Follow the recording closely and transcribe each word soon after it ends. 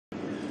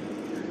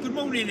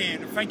Good morning,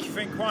 Ian, and thank you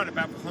for inquiring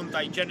about the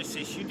Hyundai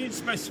Genesis. You didn't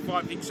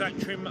specify the exact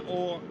trim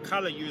or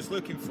colour you was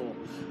looking for.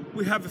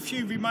 We have a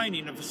few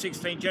remaining of the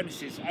 16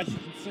 Genesis. As you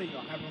can see,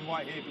 I have them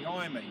right here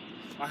behind me.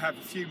 I have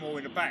a few more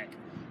in the back.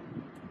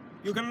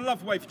 You're going to love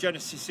the way the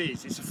Genesis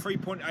is. It's a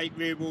 3.8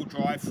 rear-wheel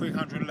drive,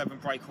 311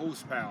 brake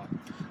horsepower.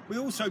 We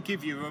also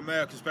give you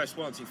America's best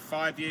warranty: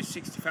 5 years,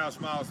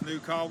 60,000 miles new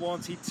car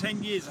warranty,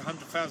 10 years,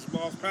 100,000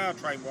 miles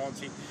powertrain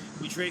warranty,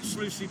 which we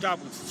exclusively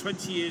double to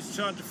 20 years,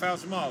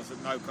 200,000 miles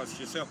at no cost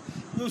to yourself.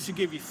 We also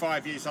give you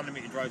 5 years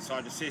unlimited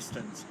roadside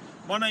assistance.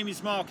 My name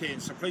is Mark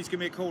Ian, so please give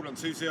me a call on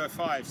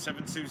 205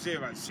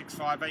 720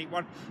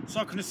 6581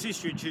 so I can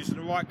assist you in choosing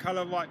the right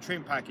colour, right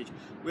trim package.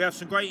 We have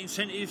some great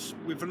incentives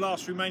with the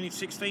last remaining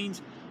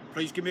 16s.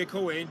 Please give me a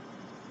call in.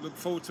 Look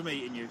forward to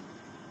meeting you.